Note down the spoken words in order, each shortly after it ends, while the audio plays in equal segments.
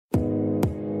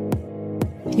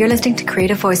You're listening to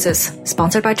Creative Voices,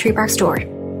 sponsored by Tree Park Store.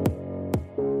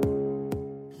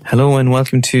 Hello and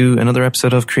welcome to another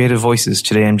episode of Creative Voices.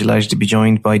 Today I'm delighted to be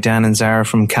joined by Dan and Zara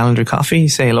from Calendar Coffee.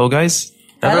 Say hello, guys.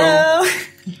 Hello.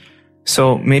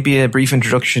 So maybe a brief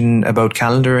introduction about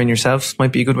Calendar and yourselves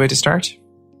might be a good way to start.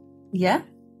 Yeah.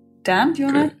 Dan, do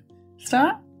you want to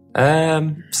start?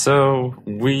 So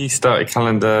we started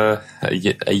Calendar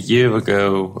a year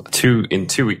ago, in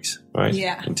 2 weeks, right?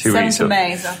 Yeah. In 2 weeks. 7th of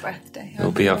May is our birthday.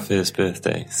 It'll be our first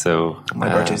birthday. So My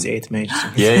birthday's 8th of May.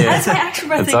 Yeah. That's my actual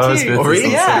birthday Zara's too. birthday. Oh,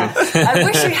 really? Yeah. I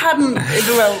wish we hadn't,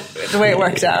 the way it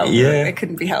worked out. Yeah. It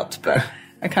couldn't be helped, but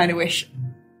I kind of wish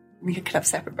we could have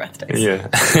separate birthdays. Yeah.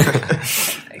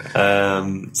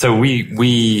 So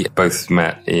we both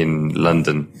met in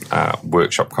London at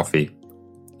Workshop Coffee,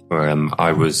 where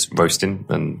I was roasting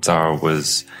and Zara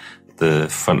was the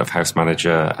front of house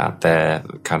manager at their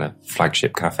kind of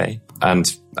flagship cafe.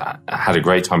 And I had a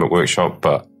great time at Workshop,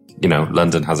 but you know,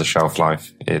 London has a shelf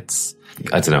life. It's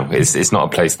not a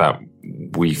place that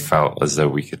we felt as though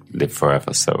we could live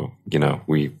forever. So, you know,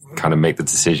 we kind of make the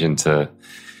decision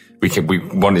we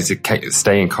wanted to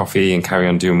stay in coffee and carry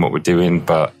on doing what we're doing,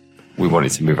 but we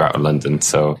wanted to move out of London.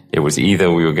 So it was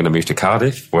either we were going to move to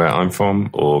Cardiff, where I'm from,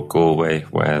 or Galway,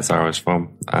 where Zara's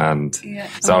from. And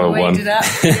Zara won.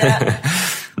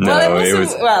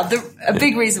 A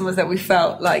big reason was that we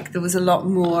felt like there was a lot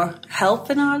more help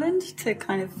in Ireland to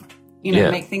kind of,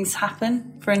 make things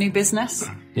happen for a new business.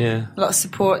 Yeah. A lot of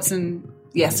supports and,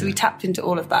 so we tapped into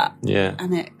all of that. Yeah.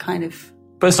 And it kind of...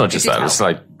 But it's not just that. It's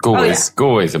like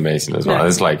Galway's amazing as well. Yeah.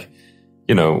 It's like,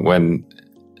 when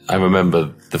I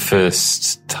remember the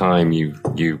first time you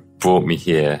brought me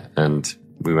here and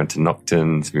we went to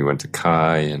Nocturnes, we went to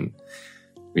Kai and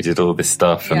we did all this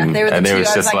stuff. Yeah, and they were the and two. it was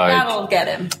I was just like, that'll get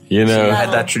him. You had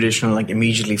that traditional, like,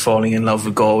 immediately falling in love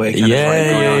with Galway.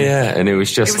 Yeah. And it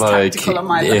was just tactical on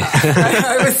my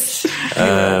behalf.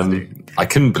 I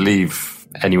couldn't believe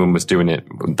anyone was doing it,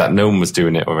 that no one was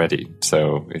doing it already.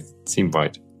 So it seemed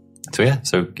right.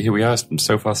 So here we are.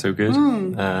 So far, so good.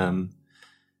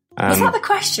 Was that the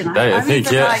question? I think,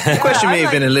 The question may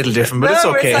have been a little different, but it's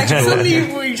okay. It's like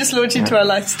suddenly we just launched into our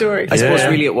life story. I suppose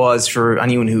really it was for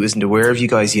anyone who isn't aware of you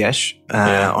guys yet,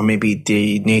 or maybe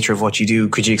the nature of what you do.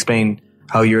 Could you explain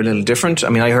how you're a little different? I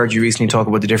mean, I heard you recently talk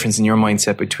about the difference in your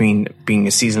mindset between being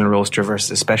a seasonal roaster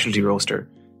versus a specialty roaster.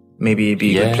 Maybe it'd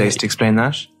be a good place to explain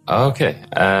that. Okay.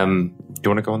 Do you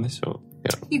want to go on this? Or?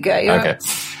 Yeah. You go. Okay.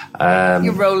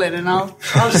 You're rolling and I'll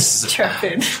just chirp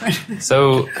in.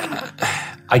 So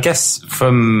I guess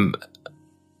from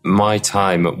my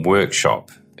time at Workshop,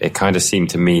 it kind of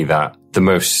seemed to me that the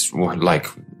most, like,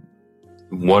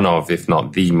 one of, if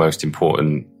not the most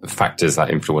important factors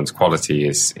that influence quality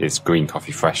is green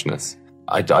coffee freshness.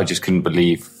 I just couldn't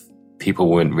believe people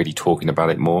weren't really talking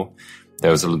about it more.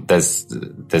 There's a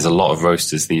lot of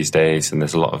roasters these days, and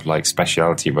there's a lot of like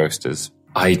specialty roasters.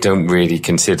 I don't really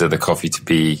consider the coffee to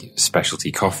be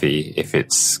specialty coffee if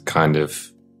it's kind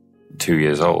of 2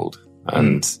 years old.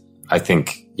 And I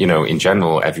think, in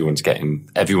general, everyone's getting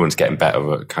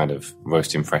better at kind of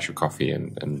roasting fresher coffee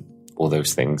and all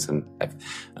those things. And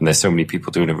there's so many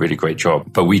people doing a really great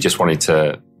job. But we just wanted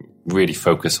to really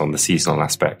focus on the seasonal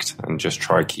aspect and just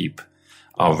try keep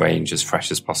our range as fresh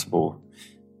as possible.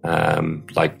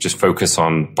 Just focus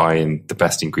on buying the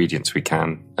best ingredients we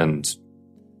can and,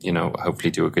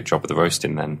 hopefully do a good job of the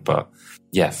roasting then. But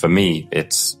yeah, for me,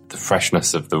 it's the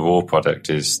freshness of the raw product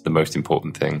is the most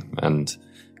important thing. And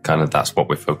kind of that's what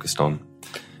we're focused on.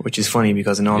 Which is funny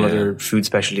because in all other food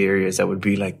specialty areas, that would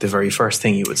be like the very first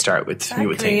thing you would start with, exactly, you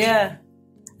would think. Yeah.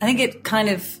 I think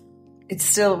it's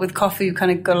still with coffee, we've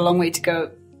kind of got a long way to go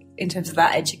in terms of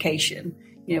that education.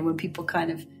 When people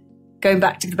kind of going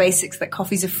back to the basics that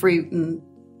coffee's a fruit and,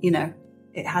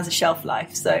 it has a shelf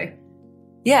life. So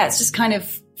yeah, it's just kind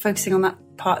of focusing on that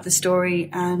part of the story.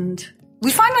 And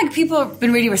we find like people have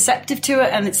been really receptive to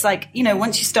it. And it's like,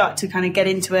 once you start to kind of get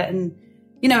into it and,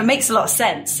 it makes a lot of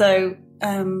sense. So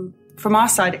from our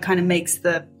side, it kind of makes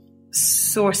the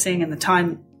sourcing and the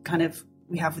time kind of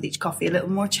we have with each coffee a little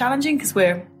more challenging because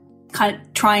we're kind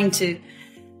of trying to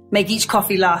make each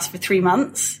coffee last for 3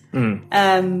 months.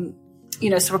 So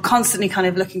we're constantly kind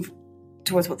of looking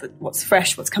towards what's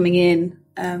fresh, what's coming in.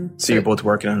 So you're both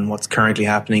working on what's currently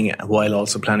happening while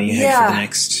also planning ahead for the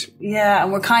next. Yeah,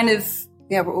 and we're kind of,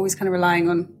 we're always kind of relying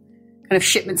on kind of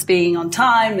shipments being on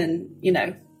time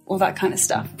and, all that kind of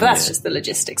stuff. But that's just the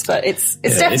logistics. But it's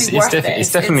definitely worth it.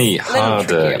 It's definitely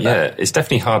harder. It's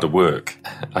definitely harder work.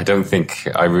 I don't think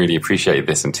I really appreciated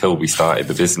this until we started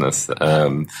the business.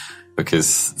 Because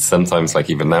sometimes, like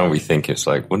even now, we think it's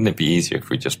like, wouldn't it be easier if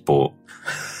we just bought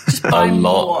Just buy a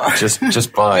lot. more. Just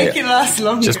buy Make it last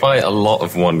longer. Just buy a lot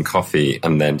of one coffee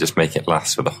and then just make it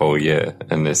last for the whole year.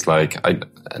 And it's like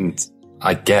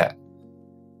I get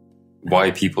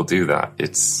why people do that.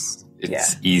 It's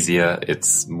easier,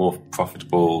 it's more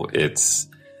profitable, it's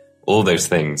all those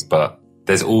things, but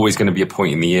there's always going to be a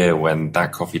point in the year when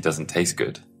that coffee doesn't taste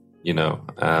good, you know.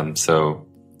 So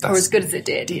that's, or as good as it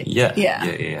did. Yeah.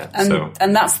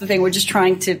 And that's the thing. We're just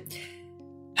trying to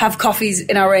have coffees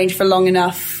in our range for long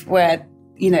enough where,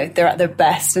 you know, they're at their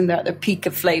best and they're at their peak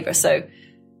of flavour. So,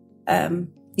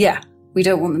 we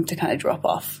don't want them to kind of drop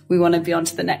off. We want to be on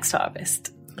to the next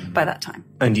harvest by that time.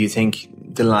 And do you think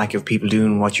the lack of people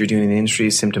doing what you're doing in the industry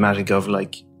is symptomatic of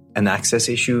like an access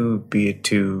issue, be it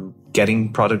to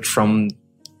getting product from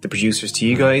the producers to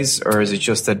you guys, or is it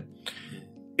just that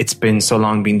it's been so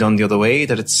long being done the other way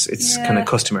that it's kind of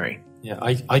customary? Yeah,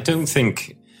 I don't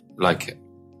think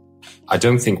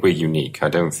we're unique. I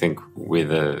don't think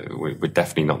we're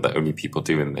definitely not the only people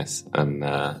doing this, and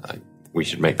we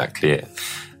should make that clear.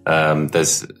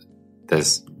 There's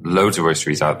loads of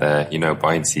roasteries out there, you know,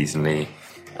 buying seasonally,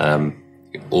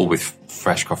 all with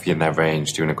fresh coffee in their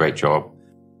range, doing a great job.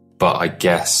 But I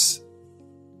guess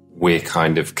we're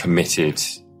kind of committed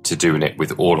to doing it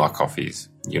with all our coffees,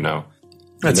 you know.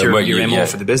 That's your MO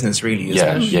for the business, really,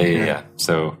 isn't it? Yeah.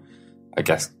 So I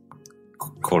guess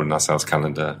calling ourselves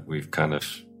Calendar, we've kind of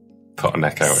put our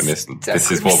neck out in this.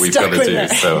 This is what we've got to do.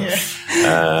 So,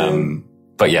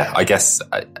 but yeah, I guess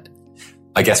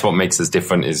what makes us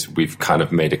different is we've kind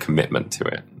of made a commitment to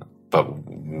it, but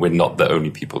we're not the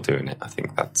only people doing it. I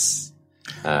think that's.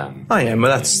 I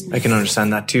can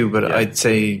understand that too, but I'd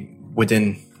say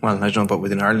within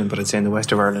Ireland, but I'd say in the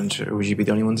west of Ireland, would you be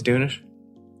the only ones doing it?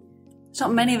 There's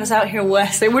not many of us out here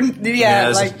west. They wouldn't, wouldn't be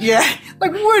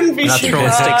not too throwing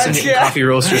hard. sticks in coffee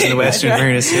roasters in the western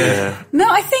fairness. No,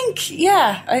 I think,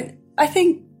 I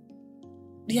think,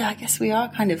 I guess we are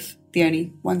kind of the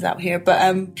only ones out here. But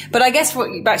I guess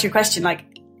back to your question, like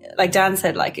Dan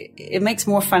said, like it makes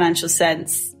more financial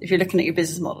sense if you're looking at your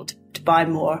business model to buy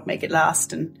more, make it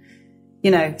last, and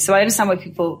you know. So I understand why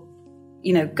people,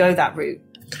 you know, go that route.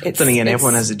 Then again,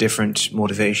 everyone has a different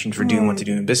motivation for doing what they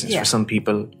do in business. For some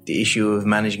people, the issue of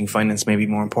managing finance may be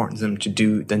more important to them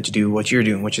than to do what you're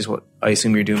doing, which is what I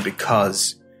assume you're doing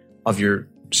because of your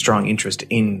strong interest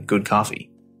in good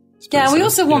coffee. Yeah, we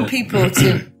also want people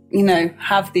to, you know,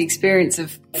 have the experience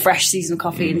of fresh seasonal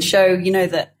coffee and show, you know,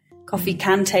 that coffee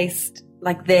can taste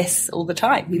like this all the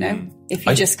time, you know, if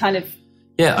you just kind of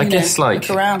I guess look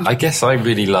around. I guess I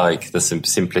really like the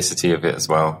simplicity of it as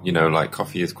well. You know, like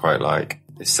coffee is quite like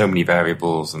there's so many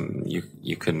variables, and you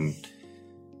could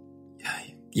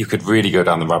really go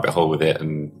down the rabbit hole with it,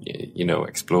 and you know,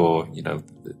 explore, you know,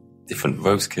 different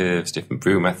roast curves, different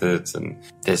brew methods, and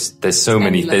there's so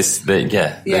many there's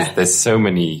so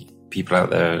many people out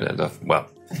there.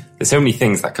 There's so many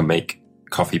things that can make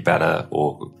coffee better,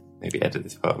 or maybe edit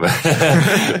this part, but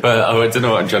I don't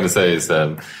know what I'm trying to say is.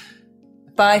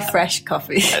 Buy fresh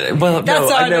coffee. Well, no,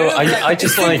 I know. I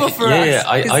just like,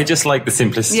 I just like the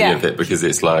simplicity of it, because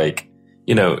it's like,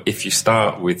 you know, if you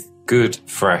start with good,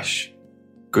 fresh,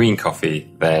 green coffee,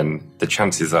 then the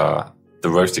chances are the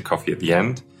roasted coffee at the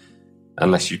end,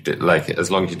 unless you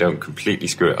as long as you don't completely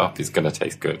screw it up, is going to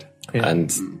taste good. Yeah.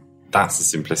 And that's the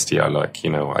simplicity I like.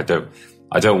 You know, I don't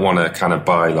want to kind of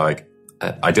buy like.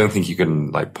 I don't think you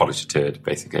can like polish a turd,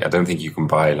 basically. I don't think you can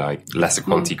buy like lesser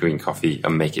quality green coffee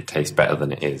and make it taste better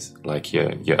than it is. Like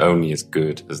you're only as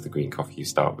good as the green coffee you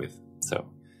start with. So,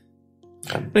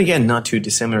 but again, not too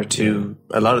dissimilar to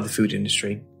a lot of the food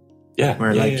industry. Yeah.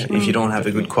 Where if you don't have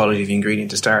a good quality of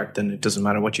ingredient to start, then it doesn't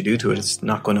matter what you do to it. It's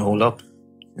not going to hold up,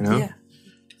 you know? Yeah.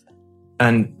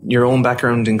 And your own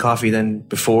background in coffee then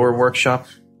before Workshop,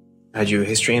 had you a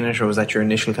history in it, or was that your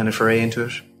initial kind of foray into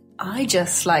it? I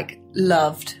just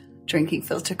loved drinking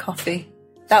filter coffee.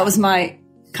 That was my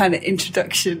kind of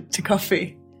introduction to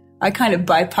coffee. I kind of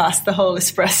bypassed the whole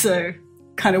espresso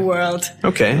kind of world.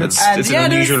 Okay, it's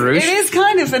an unusual route. It is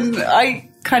kind of, and I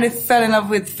kind of fell in love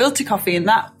with filter coffee, and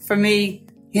that for me,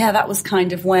 that was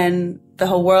kind of when the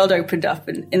whole world opened up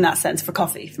in that sense for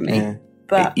coffee for me. Yeah.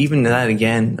 But even that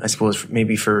again, I suppose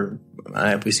maybe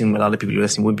I assume a lot of people who are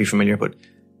listening would be familiar, but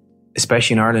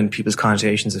especially in Ireland, people's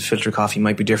connotations of filter coffee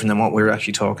might be different than what we're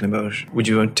actually talking about. Would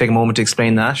you take a moment to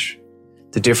explain that?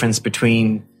 The difference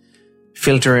between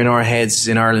filter in our heads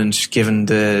in Ireland, given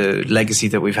the legacy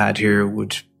that we've had here,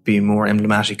 would be more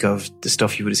emblematic of the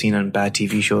stuff you would have seen on bad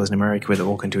TV shows in America where they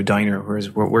walk into a diner, whereas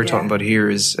what we're talking about here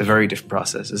is a very different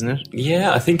process, isn't it?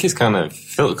 Yeah, I think it's kind of,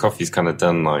 filter coffee's kind of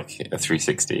done like a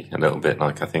 360 a little bit.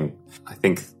 Like I think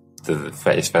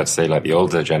it's fair to say like the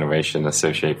older generation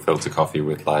associate filter coffee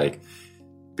with like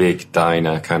big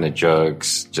diner kind of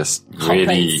jugs, just Hot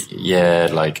really,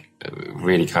 plates. like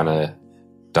really kind of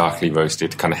darkly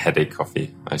roasted, kind of headache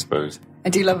coffee, I suppose. I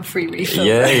do love a free refill.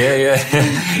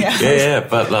 Yeah.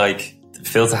 But like,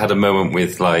 Filter had a moment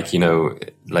with like,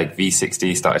 like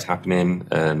V60 started happening,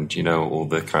 and all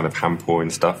the kind of hand pouring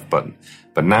stuff. But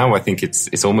now I think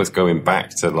it's almost going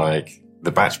back to like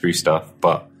the batch brew stuff,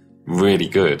 but really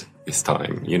good this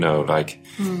time. Like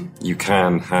you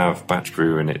can have batch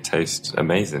brew and it tastes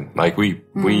amazing. Like we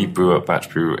brew up batch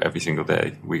brew every single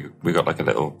day. We got like a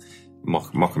little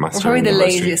Mocha Master. We're probably the roastery.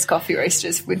 laziest coffee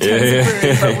roasters with terms of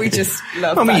brewing, but we just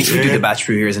love I mean, batch you brew. do the batch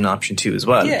brew here as an option too as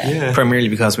well. Yeah. Primarily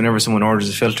because whenever someone orders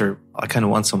a filter, I kind of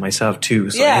want some myself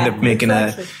too. So I Yeah, end up making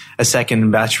exactly. a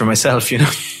second batch for myself,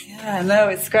 Yeah, no,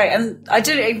 it's great. And I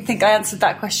didn't even think I answered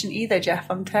that question either, Jeff.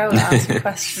 I'm terrible at answering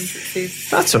questions. It seems.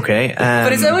 That's okay.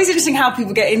 But it's always interesting how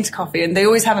people get into coffee, and they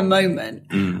always have a moment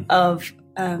of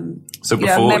So a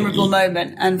before memorable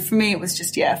moment. And for me, it was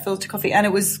just filter coffee, and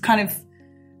it was kind of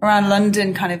around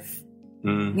London, kind of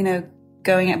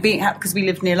going out, because we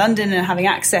lived near London and having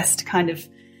access to kind of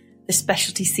the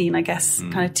specialty scene. I guess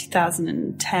kind of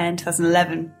 2010,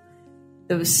 2011.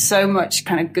 There was so much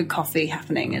kind of good coffee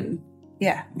happening, and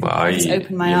Well, just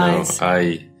opened my eyes.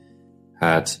 I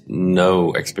had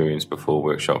no experience before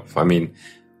Workshop. I mean,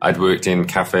 I'd worked in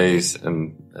cafes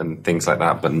and things like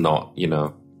that, but not,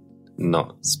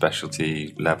 not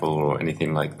specialty level or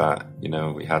anything like that.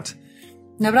 We had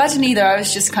No, but I didn't either. I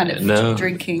was just kind of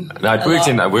drinking. No,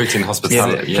 I worked in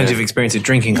hospitality. plenty of experience of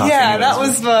drinking coffee. Yeah, anyway, that as well.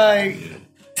 was my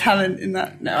talent in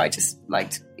that. No, I just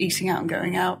liked eating out and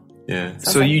going out. Yeah.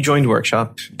 So you joined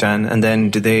Workshop, Dan, and then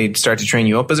did they start to train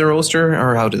you up as a roaster,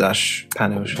 or how did that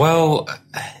pan out? Well,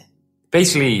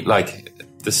 basically, like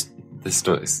the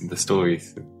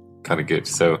story's kind of good.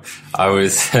 So I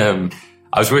was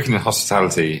working in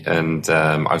hospitality, and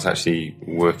I was actually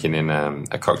working in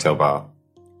a cocktail bar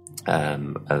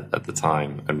at the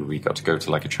time, and we got to go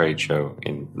to like a trade show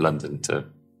in London to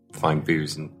find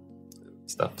booze and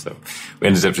stuff. So we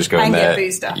ended up just going And there. get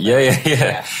booze stuff.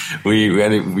 Yeah. We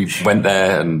went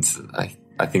there, and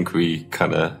I think we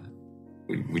kind of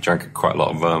we drank quite a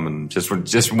lot of rum, and just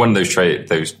one of those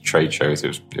trade shows.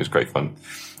 It was great fun.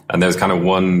 And there was kind of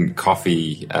one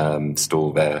coffee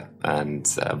stall there, and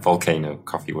Volcano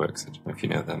Coffee Works. I don't know if you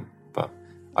know them, but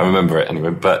I remember it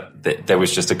anyway. But there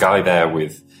was just a guy there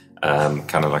with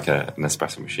kind of like an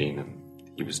espresso machine, and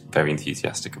he was very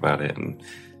enthusiastic about it, and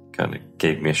kind of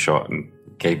gave me a shot and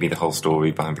gave me the whole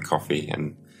story behind the coffee.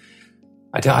 And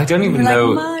I don't even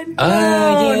know.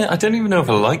 I don't even know if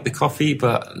I liked the coffee,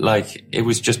 but like it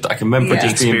was just. I can remember it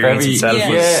just being Experience very. itself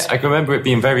was- I can remember it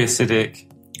being very acidic,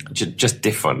 just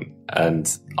different, and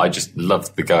I just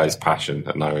loved the guy's passion.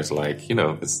 And I was like,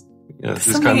 this is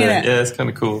Something kind of in it. it's kind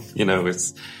of cool.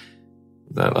 It's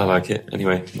I like it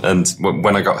anyway. And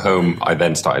when I got home, I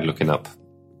then started looking up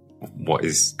what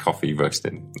is coffee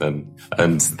roasting,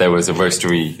 and there was a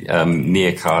roastery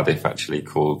near Cardiff actually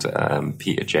called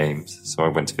Peter James. So I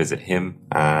went to visit him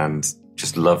and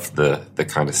just loved the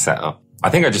kind of setup. I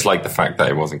think I just liked the fact that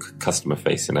it wasn't customer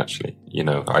facing actually.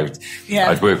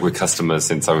 I'd worked with customers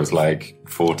since I was like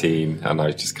 14, and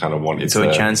I just kind of wanted So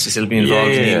a chance to still be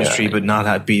involved in the industry, but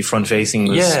not be front facing.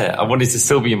 Yeah, I wanted to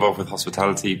still be involved with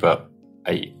hospitality, but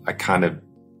I kind of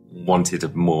wanted a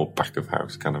more back of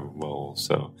house kind of role.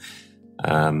 So,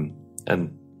 and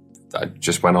I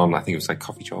just went on, I think it was like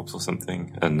Coffee Jobs or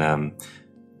something, and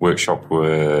Workshop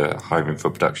were hiring for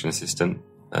a production assistant.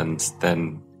 And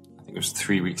then I think it was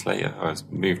 3 weeks later, I was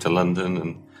moved to London,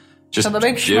 and just So the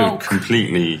big smoke.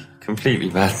 completely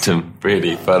random,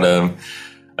 really. But,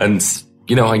 and,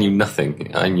 I knew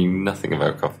nothing. I knew nothing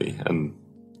about coffee, and,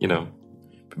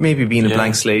 Maybe being a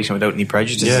blank slate and without any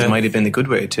prejudices might have been a good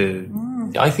way to.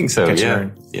 I think so. Get to Yeah.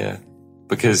 learn. Yeah.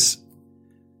 Because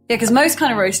Because most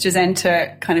kind of roasters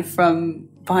enter kind of from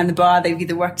behind the bar. They've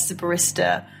either worked as a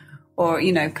barista or,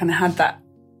 kind of had that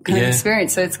kind of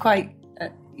experience. So it's quite,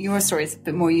 your story is a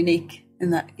bit more unique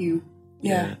in that you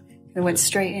kind of went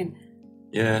straight in.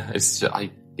 yeah,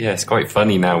 it's quite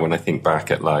funny now when I think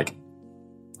back at like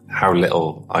how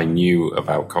little I knew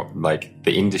about like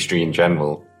the industry in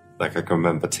general. Like I can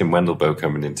remember Tim Wendelboe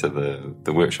coming into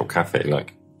the Workshop cafe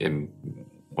like in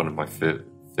one of my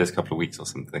first couple of weeks or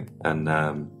something, and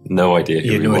no idea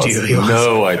who he was.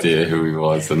 No idea who he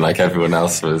was, and like everyone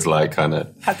else was like kind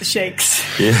of Had the shakes.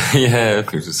 yeah,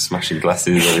 he was just smashing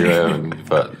glasses everywhere,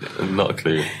 but not a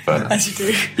clue. But As you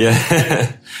do.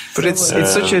 yeah, But it's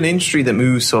such an industry that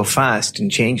moves so fast and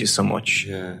changes so much.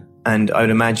 yeah. And I'd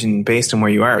imagine based on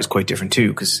where you are, it's quite different too,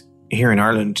 because here in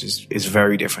Ireland is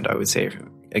very different, I would say.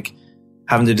 Like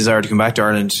having the desire to come back to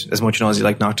Ireland as much as you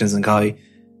like Nocturnes and Kai,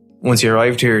 once you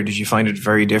arrived here, did you find it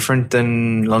very different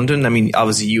than London? I mean,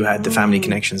 obviously you had the family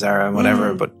connections, Zara, and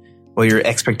whatever, but were your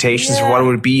expectations for what it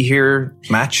would be here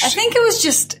matched? I think it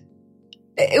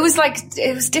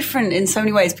was different in so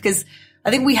many ways, because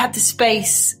I think we had the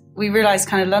space. We realized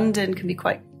kind of London can be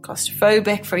quite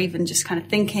claustrophobic for even just kind of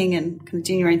thinking and kind of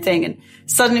doing your own thing. And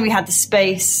suddenly we had the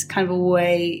space kind of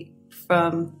away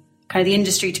from kind of the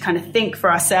industry to kind of think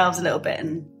for ourselves a little bit.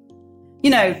 And,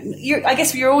 I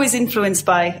guess you're always influenced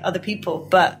by other people,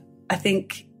 but I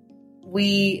think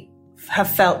we have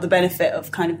felt the benefit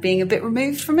of kind of being a bit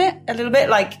removed from it a little bit.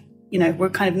 Like, we're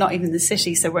kind of not even in the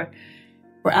city. So we're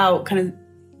out kind of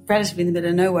relatively in the middle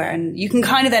of nowhere, and you can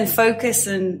kind of then focus.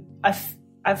 And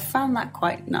I've found that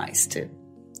quite nice to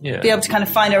be able to kind of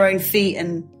find our own feet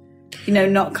and,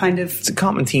 not kind of... It's a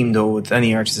common theme, though, with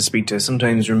any artist I speak to.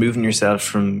 Sometimes removing yourself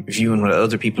from viewing what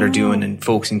other people are doing and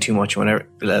focusing too much on it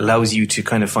allows you to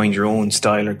kind of find your own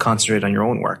style or concentrate on your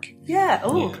own work. Yeah.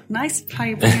 Oh, nice how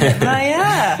you bring it.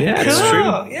 Yeah. Yeah, it's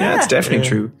true. Yeah, it's definitely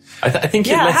true. I think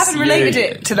I haven't related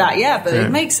it to that, but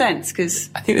it makes sense, because...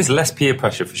 I think there's less peer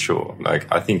pressure for sure. Like,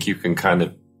 I think you can kind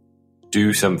of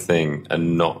do something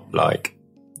and not like...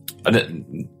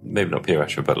 maybe not peer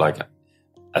pressure, but like...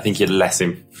 I think you're less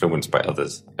influenced by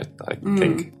others. I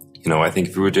think, I think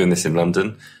if we were doing this in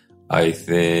London, I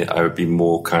think I would be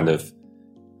more kind of,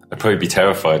 I'd probably be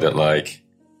terrified at like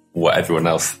what everyone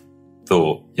else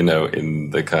thought, in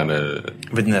the kind of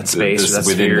within that space,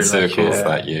 within the circles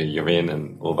that you're in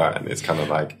and all that. And it's kind of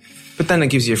like, but then it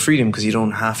gives you freedom, because you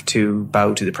don't have to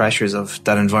bow to the pressures of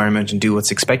that environment and do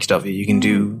what's expected of you. You can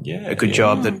do a good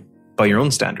job by your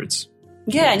own standards.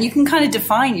 Yeah, and you can kind of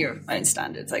define your own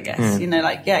standards, I guess.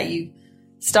 You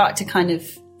start to kind of,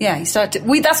 that's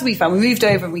what we found. We moved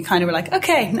over and we kind of were like,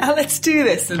 okay, now let's do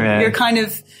this. And you're kind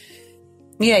of,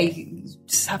 you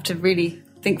just have to really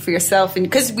think for yourself. And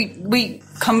because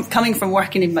coming from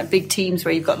working in like big teams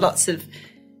where you've got lots of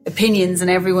opinions and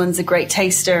everyone's a great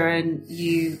taster, and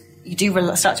you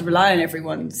do start to rely on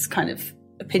everyone's kind of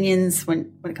opinions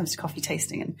when it comes to coffee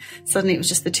tasting. And suddenly it was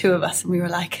just the two of us, and we were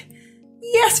like,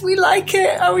 yes, we like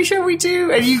it. Are we sure we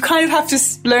do? And you kind of have to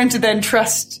learn to then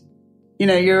trust,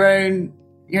 your own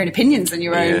opinions and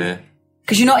your own,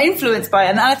 because you're not influenced by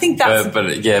it. And I think that's, but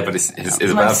it's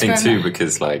a bad thing too,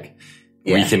 because like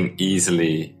we can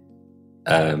easily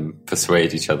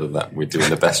persuade each other that we're doing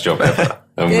the best job ever,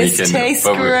 and tastes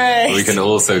great. We can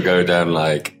also go down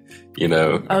like,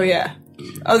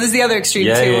 there's the other extreme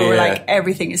too, where we're like,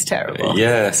 everything is terrible.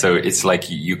 Yeah, so it's like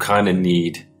you kind of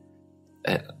need.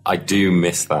 I do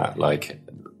miss that, like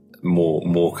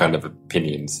more kind of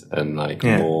opinions and like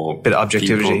more bit of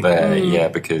objectivity people there.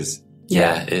 Because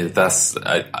that's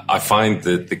I find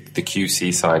the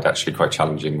QC side actually quite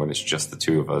challenging when it's just the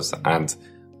two of us, and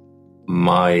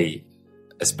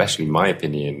especially my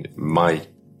opinion, my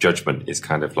judgment is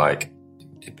kind of like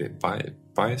a bit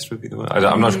biased would be the word.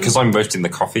 I'm not, because I'm roasting the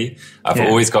coffee. I've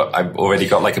already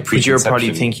got like a preconception. But you're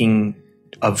probably thinking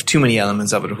of too many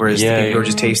elements of it, whereas the people who are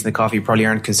just tasting the coffee probably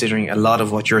aren't considering a lot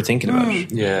of what you're thinking about.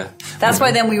 Yeah. That's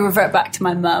why then we revert back to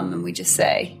my mum and we just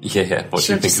say... what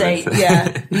do you think of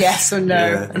it? Yes or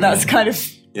no. And that's kind of...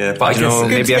 Yeah, but I guess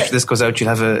maybe after this goes out, you'll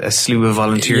have a slew of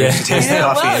volunteers to taste the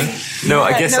coffee.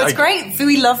 I guess... it's great.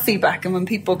 We love feedback, and when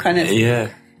people kind of...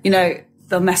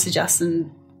 they'll message us,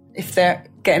 and if they're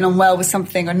getting on well with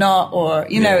something or not, or,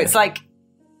 it's like...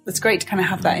 It's great to kind of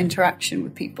have that interaction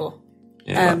with people.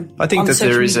 Yeah. I think that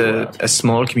there is a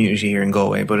small community here in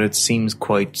Galway, but it seems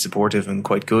quite supportive and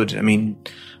quite good. I mean,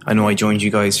 I know I joined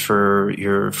you guys for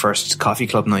your first coffee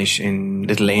club night in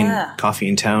Little Lane Coffee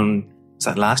in Town. Was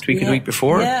that last week or the week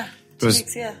before? Yeah. It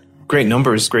was great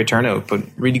numbers, great turnout, but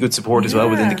really good support as well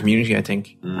within the community, I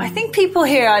think. I think people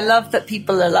here, I love that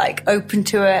people are like open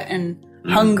to it and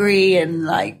hungry, and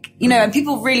like, and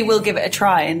people really will give it a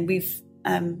try. And we've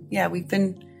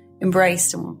been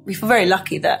embraced, and we feel very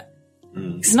lucky that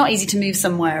it's not easy to move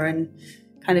somewhere, and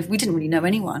kind of, we didn't really know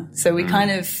anyone. So we kind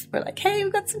of were like, hey,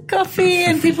 we've got some coffee,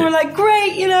 and people were like,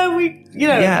 great,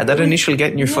 that initial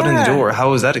getting your foot in the door,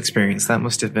 how was that experience? That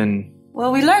must have been...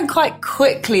 Well, we learned quite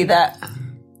quickly that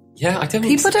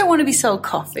people don't want to be sold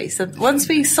coffee. So once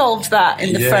we solved that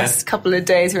in the first couple of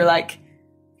days, we were like,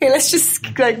 hey, let's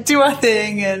just like do our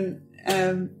thing, and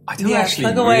I don't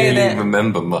actually really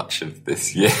remember much of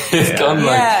this year. It's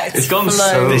gone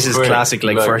so This is quick. classic,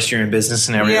 like first year in business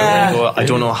and everything. I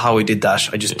don't know how I did that.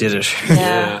 I just did it.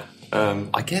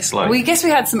 I guess we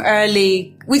had some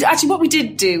early... what we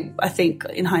did do, I think,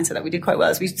 in hindsight, that we did quite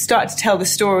well, is we started to tell the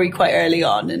story quite early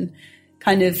on, and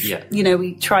kind of,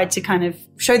 we tried to kind of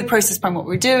show the process behind what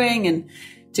we're doing, and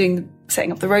doing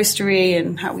setting up the roastery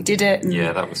and how we did it. And,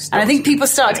 that was. And I think people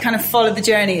started to kind of follow the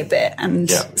journey a bit. And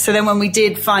so then when we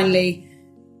did finally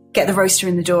get the roaster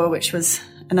in the door, which was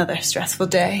another stressful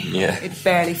day, it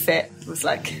barely fit. It was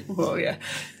like, whoa, I'm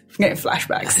getting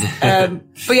flashbacks. But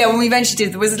when we eventually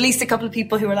did, there was at least a couple of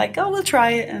people who were like, oh, we'll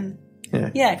try it. And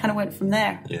it kind of went from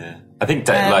there. Yeah. I think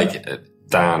Dan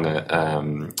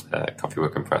at Coffee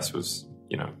Work and Press was,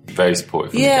 very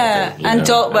supportive. And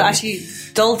actually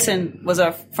Dalton was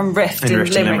from Rift in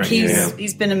Limerick.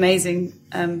 He's been amazing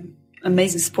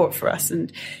support for us,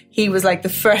 and he was like the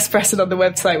first person on the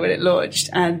website when it launched.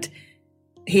 And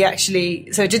he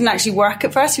actually, so it didn't actually work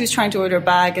at first. He was trying to order a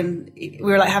bag, and we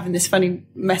were like having this funny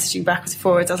messaging backwards and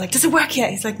forwards. I was like, "Does it work yet?"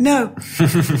 He's like, "No."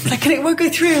 It's like, "It won't go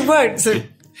through. It won't." So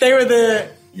they were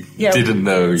didn't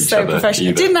know each other.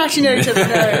 Professional. Didn't actually know each other.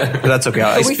 No. But that's okay.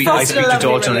 I speak to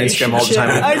Dalton on Instagram all the time.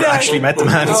 I know. Actually met the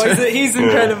man. He's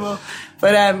incredible.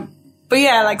 But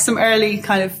like some early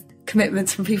kind of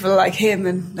commitments from people like him,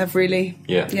 and have really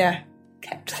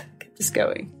kept us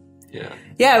going.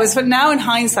 It was fun. Now in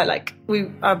hindsight, like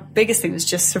our biggest thing was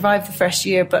just survive the first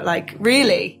year, but like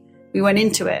really we went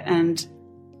into it and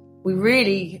we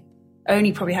really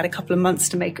only probably had a couple of months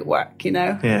to make it work,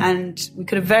 and we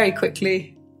could have very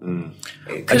quickly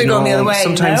it could have gone the other way.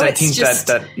 Sometimes I think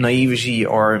that naivety,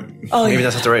 or maybe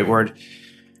that's not the right word,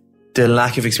 the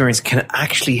lack of experience can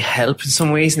actually help in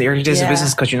some ways in the early days of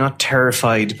business, because you're not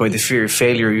terrified by the fear of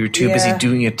failure. You're too busy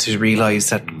doing it to realise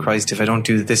that, Christ, if I don't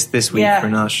do this week or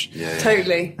not.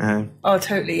 Totally.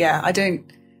 Totally, I don't,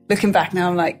 looking back now,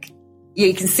 I'm like,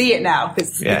 you can see it now,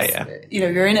 because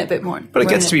you're in it a bit more. But it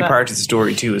gets to be part of the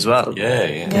story too as well.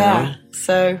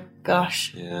 So,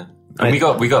 gosh. Yeah. And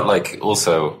we got like,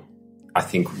 also, I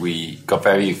think we got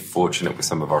very fortunate with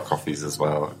some of our coffees as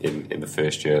well in the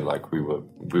first year. Like we were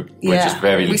just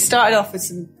very. We started off with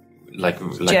some like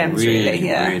gems,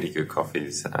 really good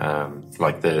coffees.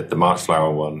 Like the March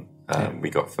Flower one we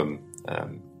got from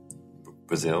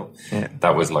Brazil. Yeah.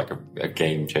 That was like a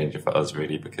game changer for us,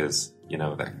 really, because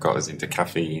that got us into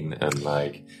caffeine and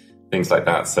like things like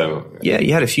that. So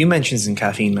you had a few mentions in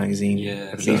Caffeine magazine.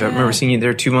 I believe I remember seeing you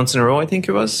there 2 months in a row, I think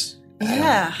it was.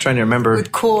 Trying to remember.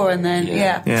 With Core, and then,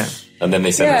 And then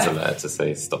they sent us a letter to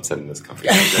say, stop sending us coffee.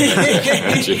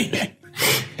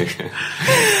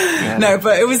 No,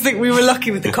 but it was we were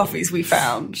lucky with the coffees we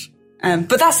found.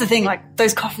 But that's the thing, like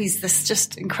those coffees, there's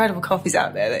just incredible coffees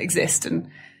out there that exist,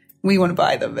 and we want to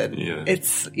buy them. And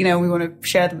it's, we want to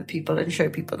share them with people and show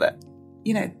people that,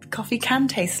 coffee can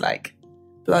taste like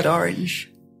blood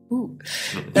orange. Ooh.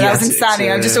 And that was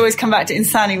Insani. I just always come back to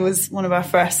Insani was one of our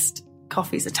first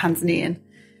coffees, a Tanzanian,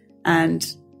 and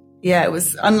it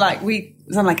was unlike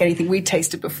anything we'd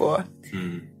tasted before.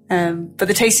 But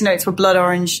the tasting notes were blood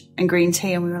orange and green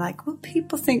tea, and we were like, well,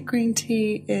 people think green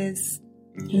tea is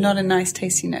not a nice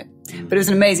tasting note, but it was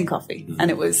an amazing coffee,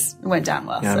 and it went down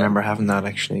well. I remember having that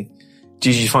actually.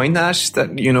 Did you find that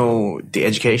the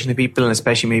education of people, and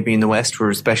especially maybe in the West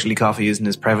where specialty coffee isn't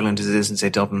as prevalent as it is in, say,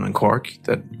 Dublin and Cork,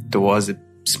 that there was a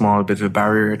small bit of a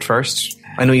barrier at first?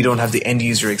 I know you don't have the end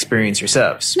user experience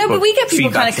yourselves. No, but we get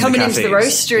people kind of coming into the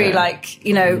roastery,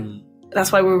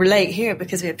 that's why we were late here,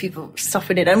 because we had people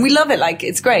stopping in, and we love it. Like,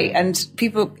 it's great. And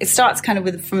people, it starts kind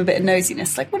of from a bit of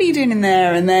nosiness, like, what are you doing in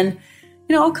there? And then,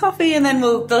 coffee, and then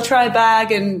they'll try a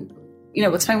bag, and,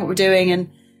 we'll tell them what we're doing, and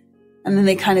then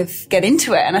they kind of get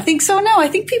into it. And I think I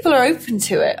think people are open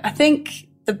to it. I think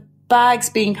the bags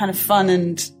being kind of fun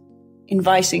and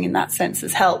inviting in that sense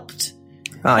has helped.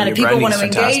 Kind of people want to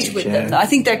engage with them. I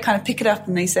think they kind of pick it up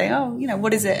and they say, oh,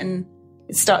 what is it? And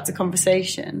it starts a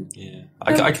conversation. Yeah.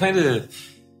 I kind of,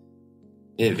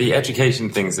 the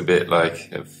education thing's a bit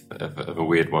like of a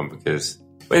weird one, because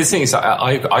the thing is,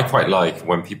 I quite like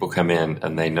when people come in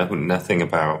and they know nothing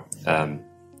about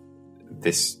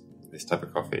this type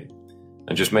of coffee,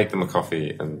 and just make them a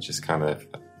coffee and just kind of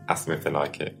ask them if they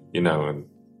like it, and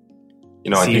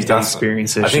I think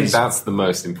that's the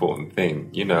most important thing,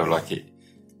 like it.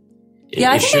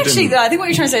 I think what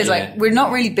you're trying to say is like, we're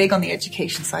not really big on the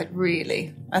education side,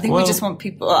 really. I think we just want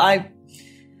people, I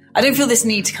don't feel this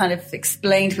need to kind of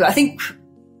explain to people. I think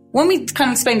when we kind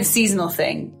of explain the seasonal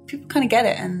thing, people kind of get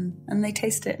it and they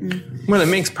taste it. Well, it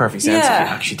makes perfect sense if you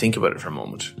actually think about it for a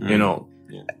moment,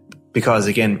 because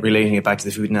again, relating it back to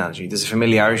the food analogy, there's a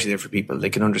familiarity there for people. They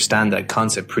can understand that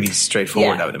concept pretty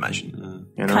straightforward, I would imagine.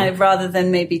 Kind of, rather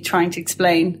than maybe trying to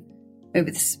explain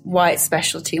maybe this, why it's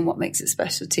specialty and what makes it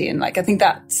specialty. And I think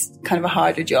that's kind of a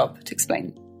harder job to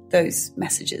explain those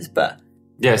messages. But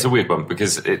it's a weird one,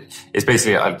 because it's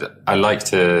basically, I like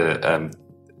to,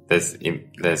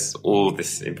 there's all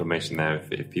this information there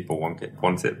if people want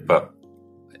it, but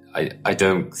I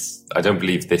don't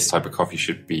believe this type of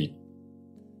coffee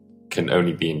can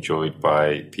only be enjoyed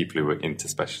by people who are into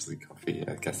specialty coffee.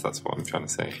 I guess that's what I'm trying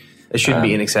to say. It shouldn't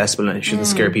be inaccessible and it shouldn't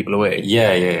scare people away.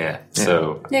 Yeah.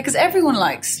 So because everyone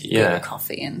likes good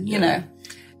coffee, and you know,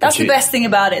 that's the best thing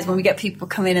about it is when we get people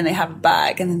come in and they have a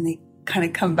bag and then they kind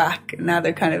of come back and now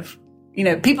they're kind of, you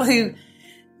know, people who,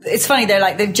 it's funny, they're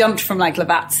like, they've jumped from like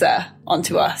Lavazza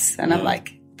onto us, and I'm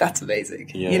like, that's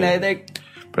amazing. You know,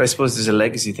 but I suppose there's a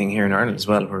legacy thing here in Ireland as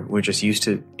well, where we're just used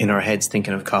to, in our heads,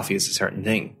 thinking of coffee as a certain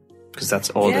thing, because that's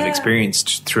all they've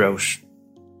experienced throughout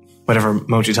whatever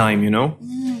amount of time, you know?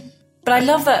 But I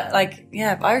love that, like,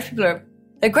 Irish people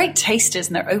they're great tasters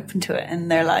and they're open to it,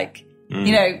 and they're like,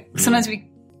 you know, sometimes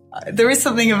there is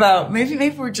something about, maybe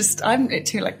we're just, I'm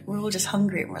too, like, we're all just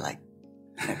hungry and we're like,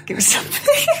 give us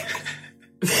something.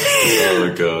 Oh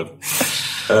my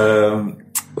God.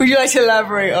 Would you like to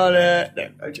elaborate on it? No,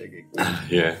 I'm joking.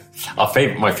 Yeah.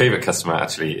 My favourite customer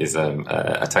actually is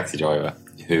a taxi driver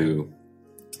who,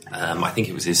 I think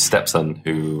it was his stepson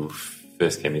who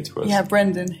first came into us. Yeah,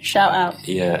 Brendan. Shout out.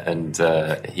 Yeah, and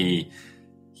he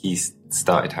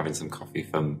started having some coffee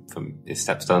from his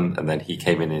stepson, and then he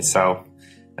came in himself,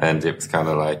 and it was kind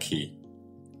of like he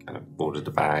kind of ordered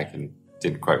a bag and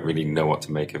didn't quite really know what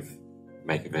to make of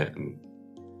it, and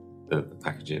the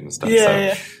packaging and stuff.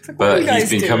 Like, but he's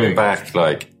been coming back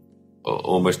like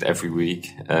almost every week,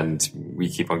 and we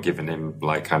keep on giving him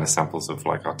like kind of samples of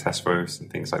like our test roasts and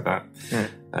things like that.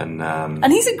 And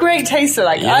he's a great taster.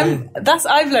 Like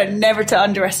I've learned never to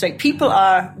underestimate. People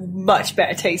are much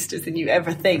better tasters than you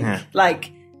ever think.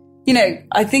 Like, you know,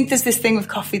 I think there's this thing with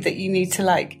coffee that you need to,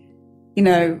 like, you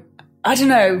know, I don't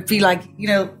know, be like, you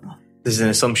know, there's an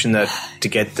assumption that to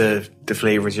get the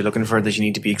flavours you're looking for, that you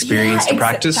need to be experienced and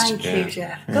practiced. Thank you,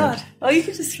 Jeff. God. Oh, you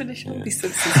could just finish all these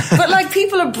sentences. But like,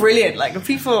 people are brilliant. Like,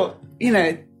 people, you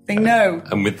know, they know.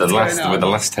 And with the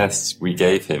last tests we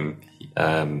gave him,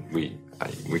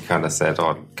 we kind of said,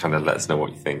 kind of let us know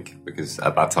what you think, because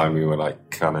at that time we were like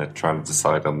kind of trying to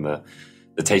decide on the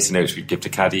tasting notes we'd give to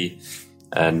Caddy,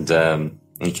 and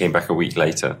he came back a week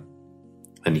later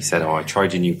and he said, I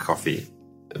tried your new coffee,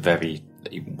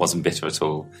 it wasn't bitter at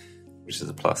all, which is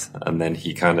a plus. And then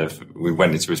we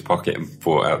went into his pocket and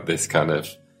brought out this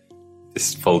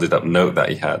folded up note that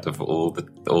he had of all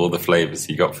the flavors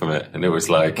he got from it, and it was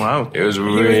like, wow, it was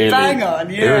really bang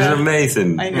on. It was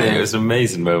amazing. I know. It was an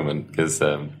amazing moment because.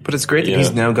 But it's great that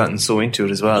he's now gotten so into it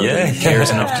as well. Yeah, he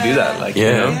cares enough to do that. Like, you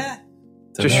know, Yeah.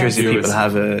 just shows you people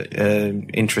have a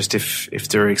interest if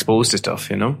they're exposed to stuff,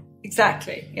 you know.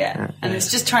 Exactly. Yeah. And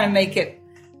it's just trying to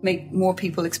make more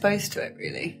people exposed to it,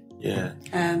 really. Yeah.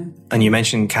 And you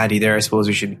mentioned Caddy there. I suppose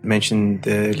we should mention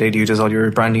the lady who does all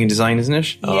your branding and design, isn't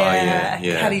it? Yeah.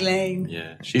 Caddy Lane.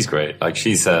 Yeah, she's great. Like,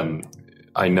 she's,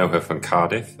 I know her from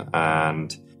Cardiff,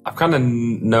 and I've kind of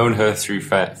known her through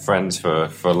friends for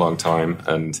a long time,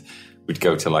 and we'd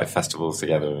go to like festivals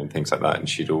together and things like that, and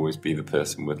she'd always be the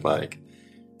person with like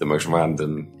the most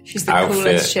random She's the outfit.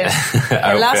 coolest shit.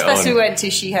 The last festival we went to,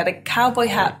 she had a cowboy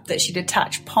hat that she'd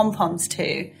attach pom-poms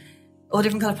to, all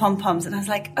different colour pom-poms, and I was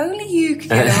like, only you can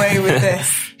get away with this.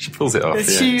 She pulls it off.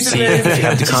 She's See, if you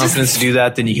have the confidence to do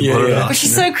that, then you can pull it off. But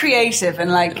she's so creative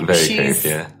and like she's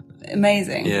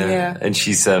amazing. Yeah. And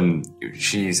she's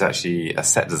actually a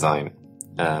set designer.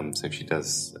 So she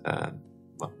does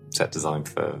set design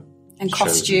for and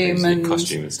costume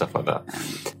and stuff like that.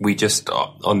 We just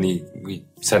we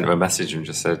sent her a message and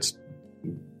just said,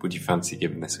 would you fancy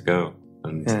giving this a go?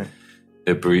 And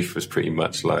the brief was pretty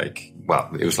much like, well,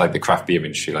 it was like the craft beer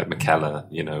industry, like Mackellar,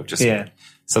 you know, just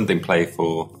something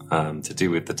playful to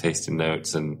do with the tasting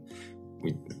notes, and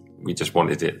we just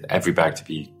wanted every bag to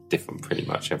be different, pretty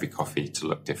much every coffee to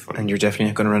look different. And you're definitely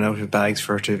not going to run out of bags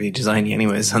for it to be designy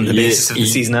anyways, on the basis of the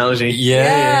seasonality.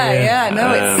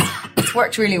 No, it's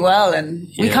worked really well, and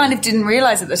we kind of didn't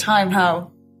realize at the time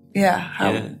how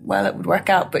well it would work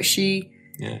out. But she,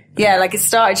 like it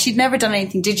started. She'd never done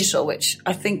anything digital, which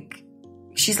I think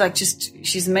she's amazing.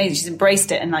 She's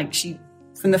embraced it, and like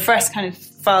from the first kind of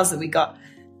files that we got,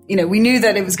 you know, we knew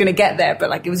that it was going to get there, but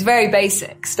like it was very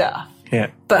basic stuff.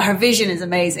 Yeah. But her vision is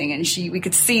amazing, and we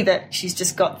could see that she's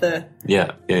just got the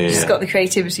she's got the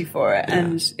creativity for it,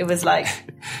 and it was like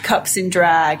cups in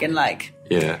drag and like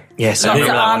yes, lots of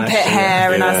armpit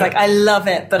hair, and I was like, I love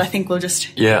it, but I think we'll just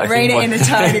rein it in a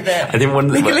tiny bit. I think one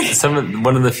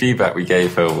of the feedback we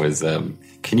gave her was,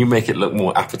 can you make it look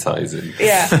more appetizing?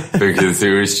 Yeah, because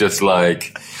it was just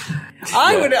like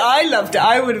I loved it.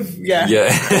 I would have, we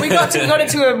got it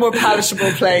to a more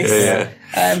palatable place.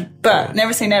 But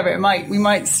never say never. We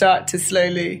might start to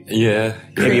slowly.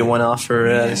 Maybe a one-off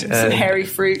for some hairy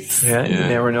fruits. You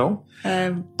never know.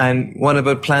 And what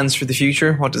about plans for the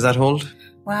future? What does that hold?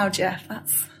 Wow, Jeff,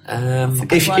 that's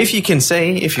if you can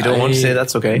say, if you don't want to say,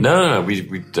 that's okay. No, we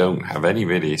don't have any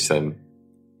really. So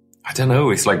I don't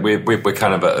know. It's like we're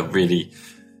kind of at a really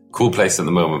cool place at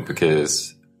the moment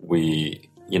because we're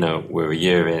a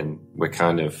year in. We're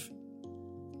kind of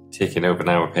taking over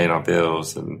now. We're paying our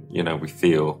bills, and we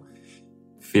feel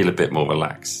a bit more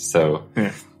relaxed. So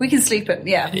we can sleep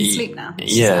we can sleep now.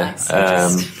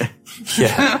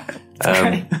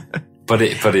 But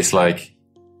it's like.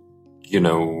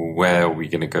 Where are we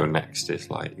going to go next? It's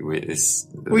like we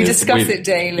discuss it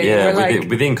daily. Yeah,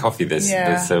 within coffee, there's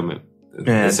so much.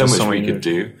 There's so much we could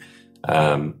do.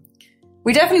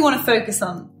 We definitely want to focus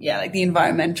on like the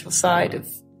environmental side of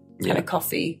kind of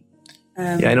coffee.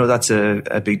 I know that's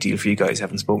a big deal for you guys. I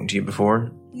haven't spoken to you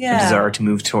before. Yeah, the desire to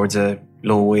move towards a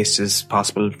low waste as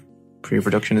possible for your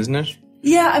production, isn't it?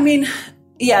 Yeah, I mean,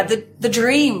 the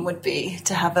dream would be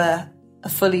to have a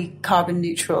fully carbon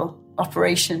neutral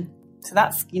operation. So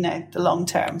that's, the long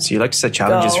term. So you like to set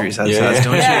challenges for yourself,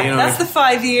 don't you? That's the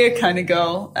 5-year kind of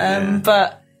goal.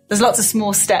 But there's lots of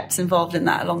small steps involved in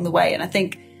that along the way. And I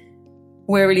think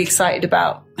we're really excited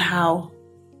about how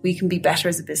we can be better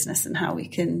as a business and how we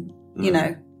can,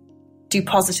 do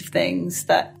positive things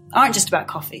that aren't just about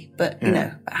coffee, but,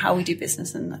 about how we do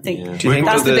business. And I think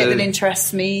that's the bit that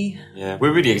interests me. Yeah,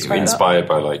 we're really inspired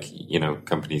by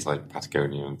companies like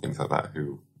Patagonia and things like that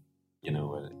who,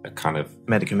 a kind of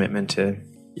made a commitment to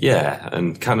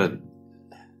and kind of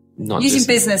not using just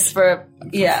business for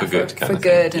good, for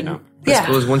good, and I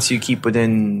suppose once you keep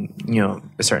within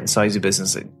a certain size of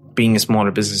business, being a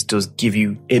smaller business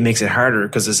it makes it harder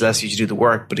because there's less you to do the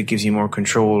work, but it gives you more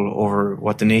control over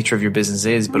what the nature of your business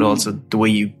is, but also the way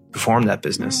you perform that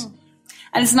business.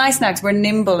 And it's nice now because we're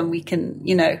nimble and we can,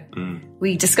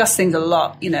 we discuss things a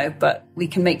lot, but we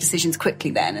can make decisions quickly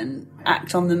then and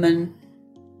act on them. And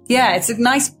it's a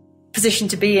nice position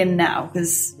to be in now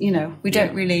because, we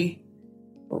don't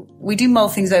we do mull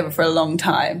things over for a long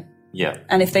time. Yeah.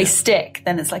 And if they stick,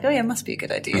 then it's like, it must be a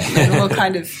good idea. And we'll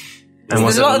kind of... And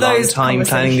was it a lot of those time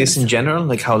planning this in general?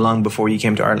 Like how long before you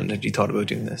came to Ireland had you thought about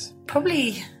doing this?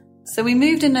 Probably... So we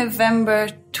moved in November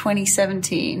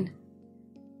 2017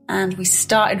 and we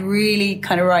started really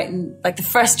kind of writing, like the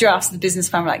first drafts of the business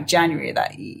plan were like January of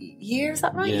that year, is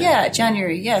that right? Yeah,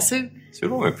 January, yeah. So it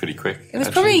all went pretty quick. It was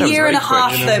probably a year and a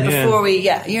half before a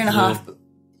year and a half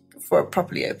before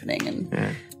properly opening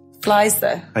and flies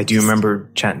though. I do remember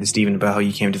chatting to Stephen about how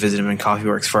you came to visit him in Coffee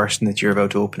Works first and that you're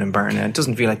about to open in Barnet. It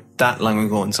doesn't feel like that long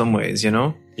ago in some ways,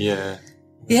 Yeah.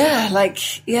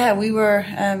 Yeah, we were...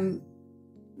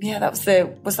 was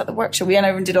that the workshop? We went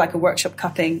over and did like a workshop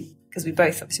cupping because we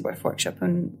both obviously worked workshop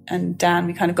and Dan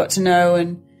we kind of got to know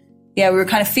and we were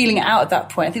kind of feeling it out at that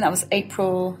point. I think that was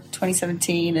April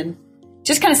 2017 and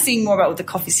just kind of seeing more about what the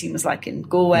coffee scene was like in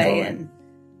Galway and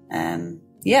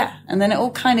then it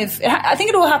all kind of, I think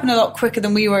it all happened a lot quicker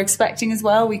than we were expecting as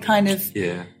well. We kind of,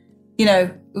 it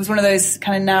was one of those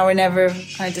kind of now or never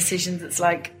kind of decisions that's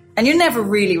like, and you're never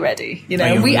really ready,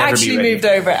 we actually moved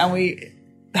over and we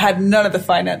had none of the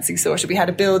financing sorted. We had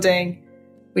a building,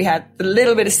 we had the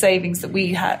little bit of savings that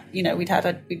we had,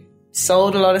 we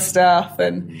sold a lot of stuff.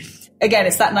 And again,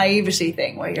 it's that naivety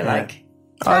thing where you're like,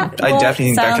 I definitely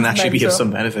think that can actually be of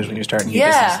some benefit when you're starting a new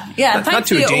business. Yeah. Not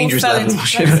to a dangerous level.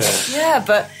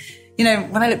 But,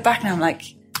 when I look back now, I'm like,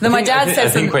 then my dad said I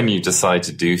think when you decide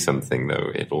to do something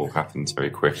though, it all happens very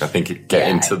quick. I think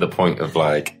getting to the point of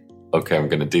like, okay, I'm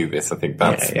going to do this. I think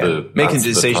that's making the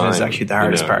decision is actually the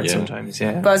hardest part sometimes.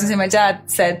 Yeah. But I was going to say, my dad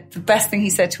said the best thing he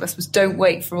said to us was, "Don't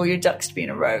wait for all your ducks to be in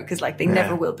a row because, they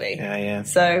never will be." Yeah.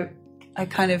 So I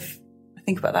kind of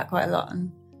think about that quite a lot,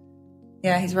 and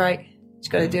he's right. You just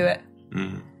got to do it.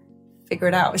 Figure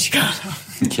it out. What you got?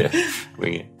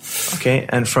 Wing it. Okay,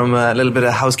 and from a little bit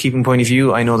of housekeeping point of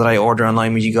view, I know that I order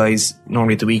online with you guys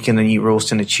normally at the weekend, and you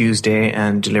roast on a Tuesday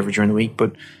and deliver during the week.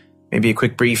 But maybe a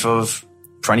quick brief of.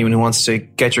 For anyone who wants to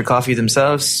get your coffee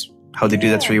themselves, how they do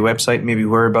that through your website, maybe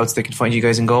whereabouts they can find you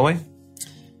guys in Galway?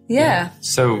 Yeah.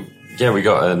 So, we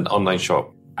got an online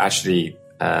shop. Actually,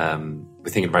 we're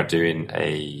thinking about doing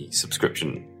a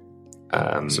subscription.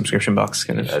 Subscription box,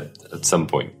 kind of. At some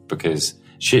point, because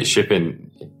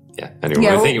shipping...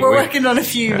 Anyway, we're working on a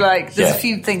few, there's a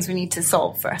few things we need to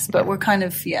solve first, but we're kind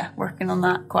of, working on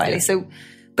that quietly. Yeah. So,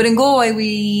 but in Galway,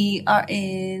 we are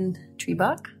in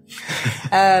Treebach.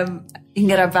 You can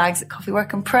get our bags at Coffee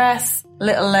Work and Press,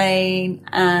 Little Lane,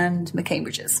 and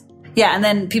McCambridge's. yeah, and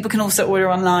then people can also order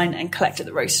online and collect at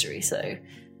the roastery. So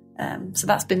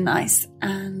that's been nice.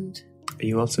 And Are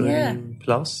you also in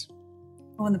Plus?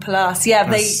 Oh, in the Palace. Yeah,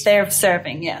 they're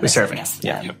serving. Yeah, They're serving. Yes,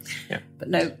 Yeah. But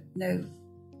no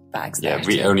bags there. Yeah,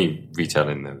 we only retail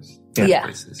in those Yeah.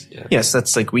 places. Yeah. Yes,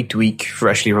 that's like week to week,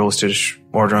 freshly roasted,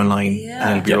 order online, Yeah.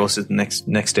 and it'll be roasted the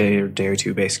next day or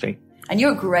two, basically. And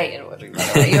you're great at ordering, by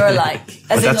the way. You're like,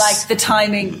 as in like the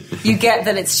timing, you get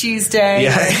that it's Tuesday.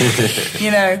 Yeah.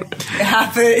 You know, it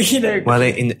happens, you know. Well,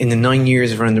 in the 9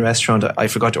 years of running the restaurant, I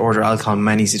forgot to order alcohol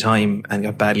many's a time and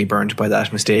got badly burnt by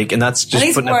that mistake. And that's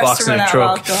just putting a box in a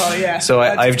truck. Alcohol, yeah. So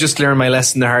I've just learned my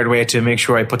lesson the hard way to make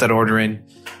sure I put that order in.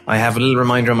 I have a little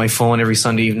reminder on my phone every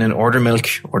Sunday evening: order milk,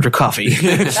 order coffee.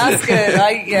 That's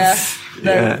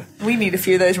good. We need a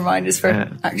few of those reminders for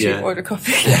order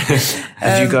coffee.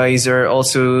 And you guys are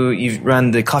also, you've ran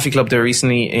the coffee club there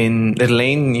recently in Little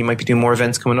Lane. You might be doing more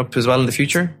events coming up as well in the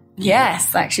future.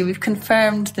 Yes, actually, we've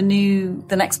confirmed the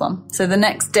next one. So the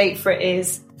next date for it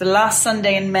is the last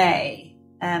Sunday in May,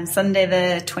 Sunday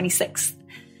the 26th,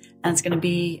 and it's going to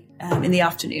be in the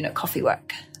afternoon at Coffee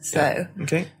Work. So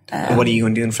okay. And what are you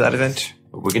going to be doing for that event?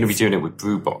 We're going to be doing it with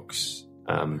Brewbox.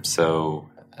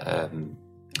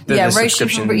 The roasting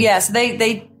subscription. So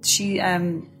she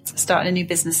started a new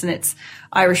business, and it's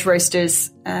Irish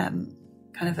Roasters, kind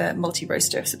of a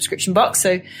multi-roaster subscription box.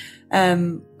 So,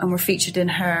 and we're featured in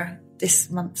her May's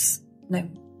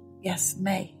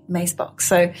box.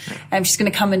 So, she's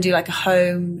going to come and do like a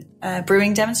home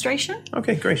brewing demonstration.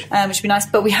 Okay, great. Which would be nice.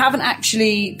 But we haven't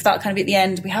actually, that'll kind of be at the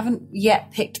end, we haven't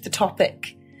yet picked the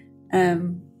topic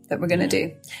that we're going to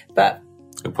do. But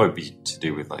it'll probably be to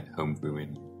do with like home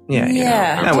brewing.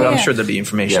 I'm sure there'll be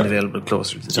information available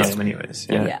closer to the time anyways.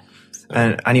 Yeah.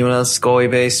 And anyone else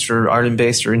Galway-based or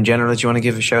Ireland-based or in general that you want to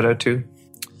give a shout-out to?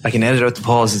 I can edit out the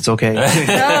pause, it's okay. No,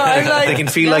 I'm like, they can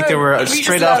feel like they were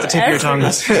straight off the tip of your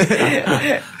tongues.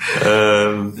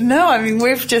 No, I mean,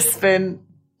 we've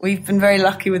been very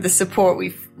lucky with the support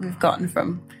we've gotten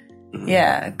from,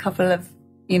 a couple of,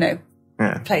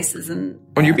 places. And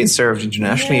when you're being served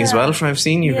internationally as well, from what I've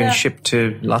seen, you've been shipped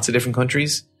to lots of different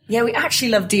countries. Yeah, we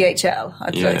actually love DHL.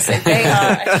 I'd like to say they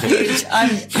are huge. I'm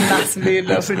massively in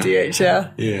love with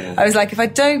DHL. Yeah. I was like, if I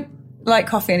don't like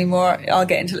coffee anymore, I'll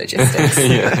get into logistics.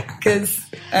 Because,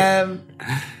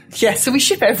 so we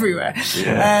ship everywhere.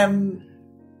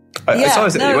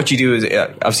 What you do is,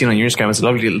 I've seen on your Instagram, it's a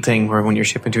lovely little thing where when you're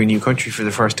shipping to a new country for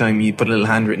the first time, you put a little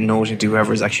handwritten note into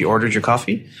whoever's actually ordered your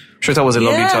coffee. Which I thought was a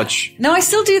lovely touch. No, I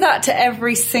still do that to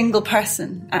every single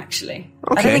person, actually.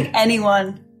 Okay. I don't think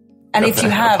anyone... And if you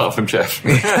have... Apart from Jeff.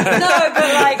 No, but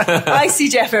like, I see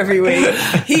Jeff every week.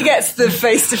 He gets the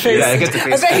face-to-face. Yeah, I get the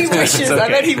face-to-face. I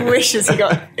bet he wishes he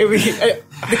got...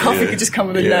 the coffee could just come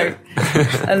with a note.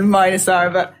 And mine is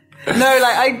Sarah. But no,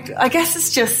 like, I guess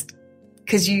it's just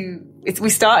because we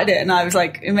started it and I was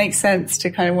like, it makes sense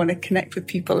to kind of want to connect with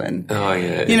people. And,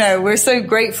 we're so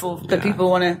grateful that people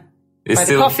want to buy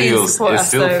the coffee and support us. It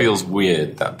still feels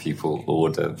weird that people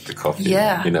order the coffee.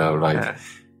 Yeah.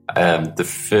 The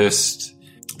first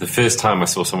time I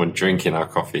saw someone drinking our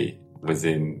coffee was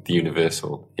in the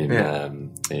Universal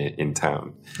in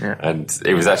town, and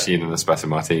it was actually in an espresso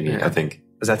martini. I think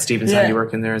was that Stephen Sandy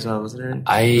working there as well? Was it?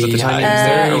 Was at the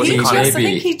time he was there? I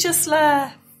think he just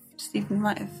left. Stephen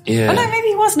might have. Yeah. Oh no, maybe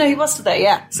he was. No, he was still there.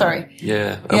 Yeah, sorry.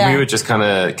 Yeah, and we were just kind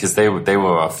of because they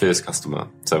were our first customer.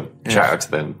 So shout out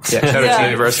to them. Yeah, shout out to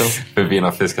Universal for being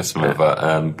our first customer.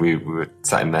 But we were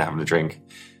sat in there having a drink,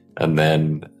 and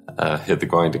then heard the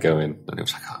grinder go in, and it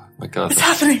was like, oh my god, what's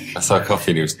happening? I saw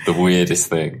coffee, and it was the weirdest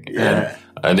thing.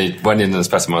 And it went in an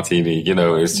espresso martini. It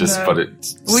was just, but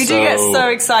we do get so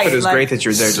excited. But it was great that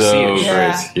you're there to see it.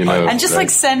 Great, and just like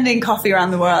sending coffee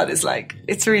around the world is like,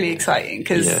 it's really exciting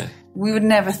because we would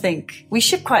never think. We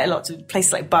ship quite a lot to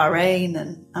places like Bahrain,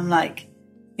 and I'm like,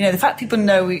 the fact people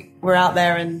know we're out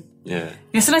there, and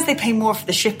sometimes they pay more for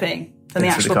the shipping than the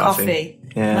actual coffee.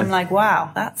 And I'm like,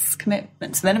 wow, that's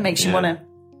commitment. So then it makes you want to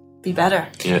be better.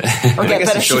 Yeah. Or get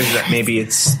better. It shows you that maybe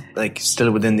it's like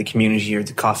still within the community or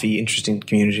the coffee interesting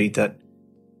community that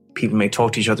people may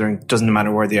talk to each other, and it doesn't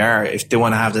matter where they are. If they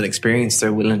want to have that experience,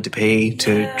 they're willing to pay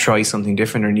to try something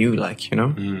different or new,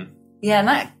 Yeah, and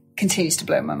that continues to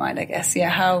blow my mind, I guess. Yeah,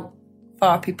 how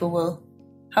far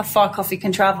coffee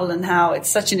can travel, and how it's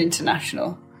such an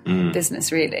international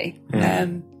business, really.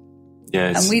 And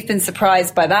we've been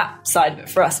surprised by that side of it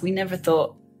for us. We never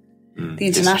thought the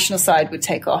international side would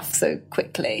take off so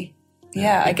quickly.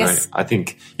 Yeah, I guess. I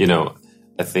think,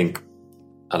 I think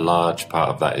a large part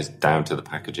of that is down to the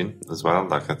packaging as well.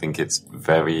 Like, I think it's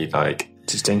very,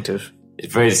 distinctive.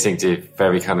 It's very distinctive,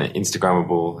 very kind of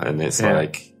Instagrammable, and it's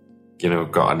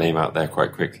got our name out there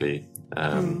quite quickly.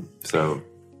 So,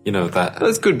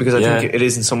 That's good because I think it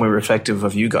is in some way reflective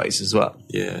of you guys as well.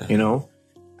 Yeah.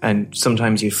 And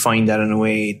sometimes you find that in a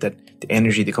way that the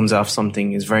energy that comes off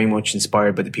something is very much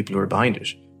inspired by the people who are behind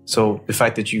it. So the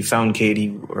fact that you found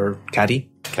Caddy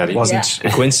wasn't a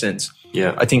coincidence.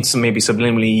 Yeah. I think maybe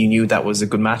subliminally you knew that was a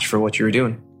good match for what you were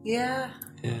doing. Yeah.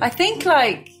 I think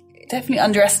definitely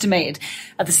underestimated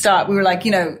at the start. We were like,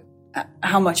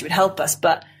 how much it would help us.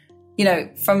 But,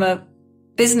 from a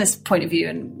business point of view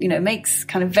and, makes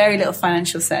kind of very little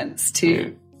financial sense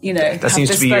to, That seems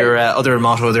to be your other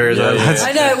motto there as well. Yeah.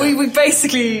 I know. We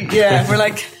basically, we're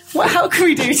like, how can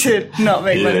we do to not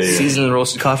make money? Seasonal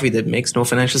roasted coffee that makes no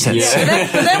financial sense. Yeah.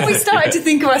 But then we started to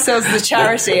think of ourselves as a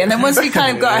charity, and then once we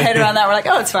kind of got our head around that, we're like,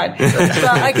 it's fine. But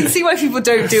I can see why people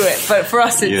don't do it, but for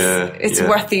us, it's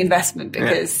worth the investment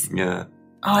because and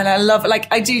I love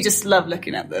I do just love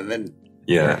looking at them, and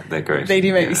they're great. They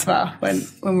do make me smile when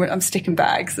I'm sticking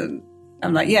bags, and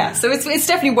I'm like, so it's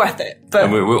definitely worth it. But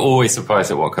and we're always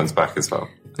surprised at what comes back as well,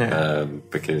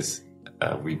 because.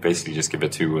 We basically just give her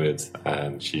 2 words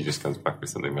and she just comes back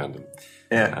with something random.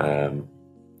 Yeah.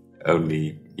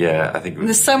 I think...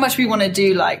 There's so much we want to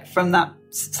do, from that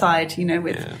side,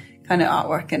 with kind of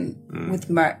artwork and with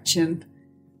merch, and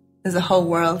there's a whole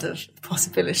world of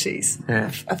possibilities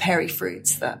of hairy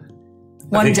fruits that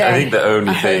one day...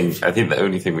 I think the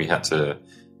only thing we had to...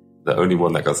 The only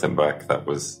one that got sent back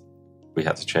we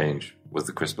had to change was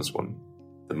the Christmas one.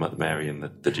 The Mother Mary and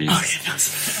the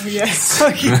Jesus. Yes.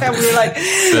 We were like,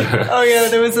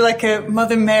 there was a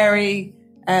Mother Mary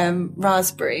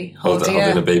raspberry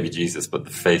holding a baby Jesus, but the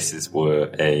faces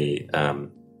were a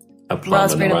plum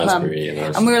raspberry and a plum. raspberry.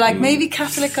 And we were like, maybe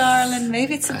Catholic Ireland,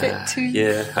 maybe it's a bit too... We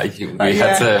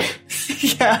had to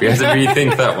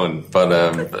rethink that one,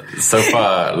 but so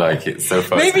far...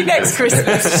 Maybe next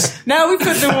Christmas. Now we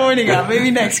put the warning out,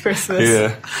 maybe next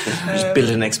Christmas. Just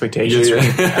building expectations.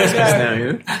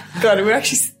 God, we're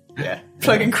actually...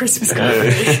 plugging Christmas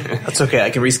coffee. That's okay,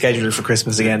 I can reschedule it for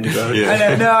Christmas again to go. I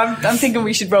know, no, I'm thinking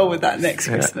we should roll with that next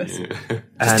Christmas.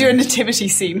 Just do a nativity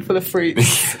scene full of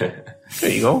fruits. There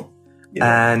you go.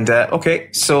 Yeah. And,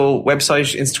 so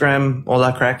website, Instagram, all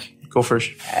that crack. Go for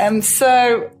it.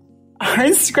 So our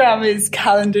Instagram is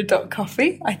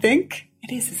calendar.coffee, I think.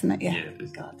 It is, isn't it? Yeah. It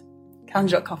is. God.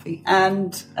 Calendar.coffee.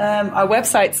 And our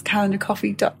website's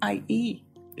calendarcoffee.ie.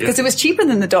 Because it was cheaper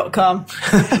than the .com.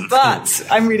 But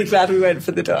I'm really glad we went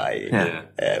for the .ie.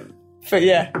 But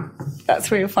that's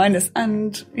where you'll find us.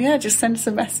 And just send us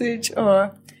a message,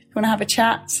 or if you want to have a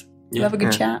chat, we'll have a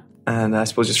good chat. And I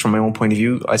suppose just from my own point of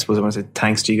view, I suppose I want to say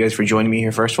thanks to you guys for joining me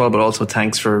here first of all, but also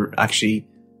thanks for actually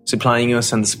supplying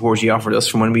us and the support you offered us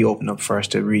from when we opened up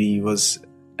first. It really was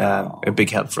a big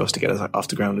help for us to get us off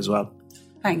the ground as well.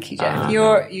 Thank you, Jeff.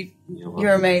 You're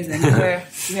amazing.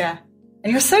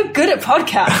 And you're so good at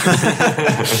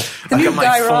podcasts. I got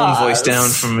my phone voice down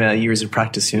from years of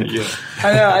practice. I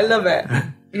know, I love it.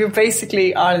 You're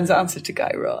basically Ireland's answer to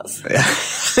Guy Raz.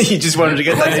 You just wanted to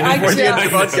get that in before the end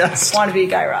of the podcast. Want to be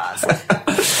Guy Raz.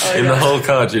 The whole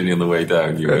car journey on the way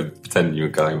down, you were pretending you were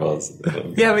Guy Raz.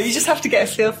 Yeah, but you just have to get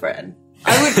a feel for it.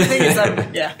 I would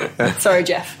think Sorry,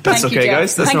 Jeff. That's thank okay, you, Jeff.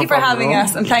 guys. That's thank no you for having problem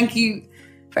us, and thank you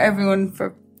for everyone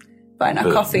for buying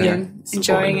our coffee and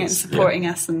enjoying it and supporting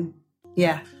us. And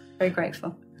very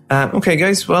grateful. Okay,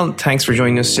 guys. Well, thanks for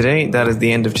joining us today. That is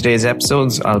the end of today's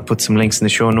episodes. I'll put some links in the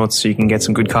show notes so you can get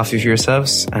some good coffee for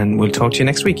yourselves, and we'll talk to you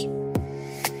next week.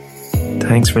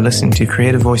 Thanks for listening to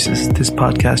Creative Voices. This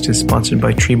podcast is sponsored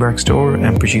by Treebark Store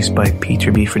and produced by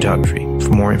P3B Photography.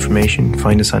 For more information,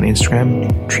 find us on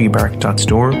Instagram,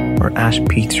 treebark.store, or at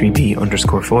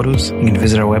P3B_photos. You can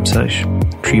visit our website,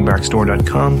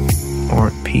 treebarkstore.com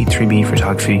or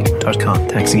p3bphotography.com.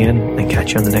 Thanks again, and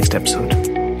catch you on the next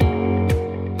episode.